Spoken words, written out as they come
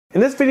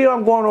In this video,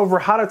 I'm going over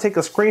how to take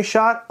a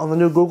screenshot on the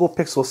new Google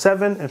Pixel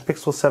 7 and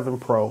Pixel 7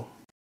 Pro.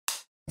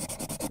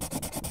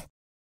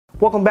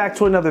 Welcome back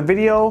to another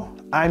video.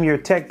 I'm your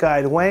tech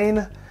guide,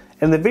 Wayne.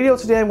 In the video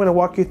today, I'm going to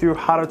walk you through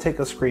how to take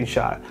a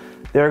screenshot.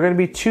 There are going to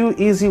be two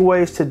easy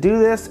ways to do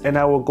this, and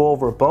I will go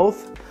over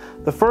both.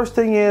 The first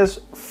thing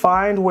is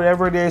find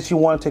whatever it is you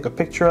want to take a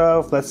picture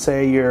of. Let's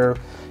say you're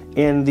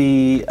in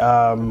the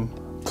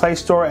Play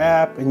Store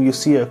app and you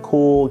see a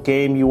cool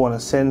game you want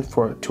to send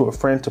to a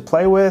friend to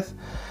play with.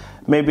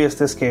 Maybe it's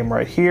this game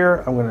right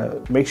here. I'm going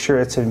to make sure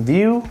it's in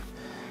view.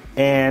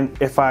 And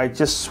if I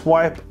just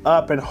swipe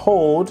up and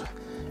hold,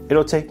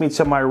 it'll take me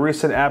to my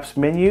recent apps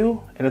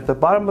menu. And at the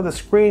bottom of the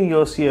screen,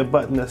 you'll see a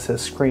button that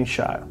says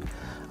screenshot.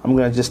 I'm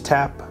going to just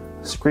tap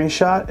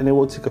screenshot and it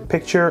will take a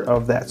picture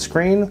of that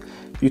screen.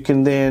 You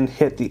can then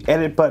hit the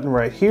edit button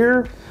right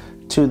here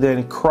to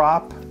then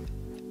crop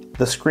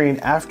the screen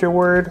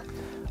afterward,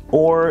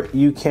 or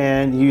you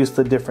can use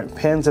the different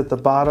pins at the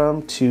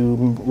bottom to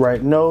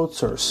write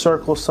notes or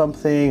circle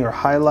something or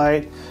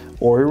highlight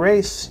or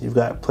erase. You've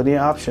got plenty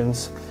of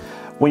options.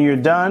 When you're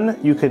done,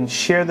 you can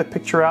share the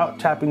picture out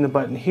tapping the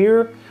button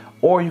here,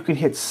 or you can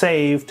hit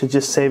save to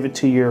just save it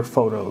to your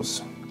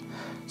photos.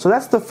 So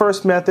that's the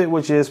first method,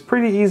 which is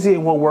pretty easy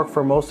and will work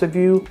for most of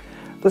you.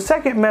 The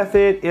second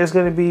method is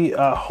going to be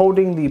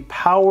holding the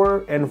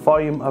power and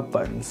volume up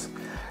buttons.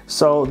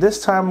 So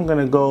this time I'm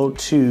going to go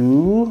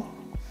to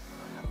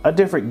a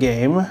different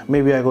game.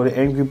 Maybe I go to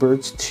Angry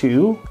Birds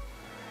 2,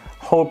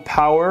 hold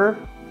power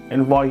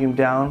and volume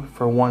down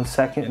for 1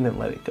 second and then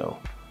let it go.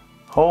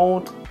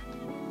 Hold,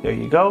 there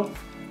you go.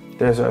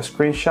 There's our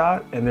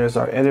screenshot and there's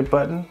our edit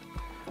button.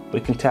 We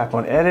can tap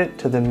on edit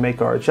to then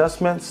make our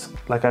adjustments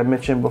like I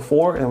mentioned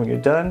before, and when you're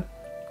done,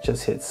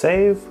 just hit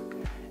save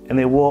and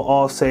they will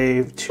all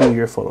save to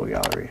your photo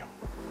gallery.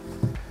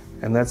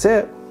 And that's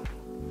it.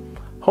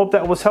 Hope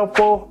that was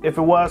helpful. If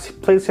it was,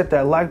 please hit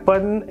that like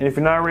button. And if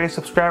you're not already a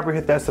subscriber,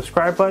 hit that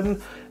subscribe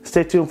button.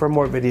 Stay tuned for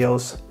more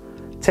videos.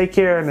 Take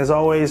care, and as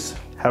always,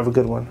 have a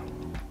good one.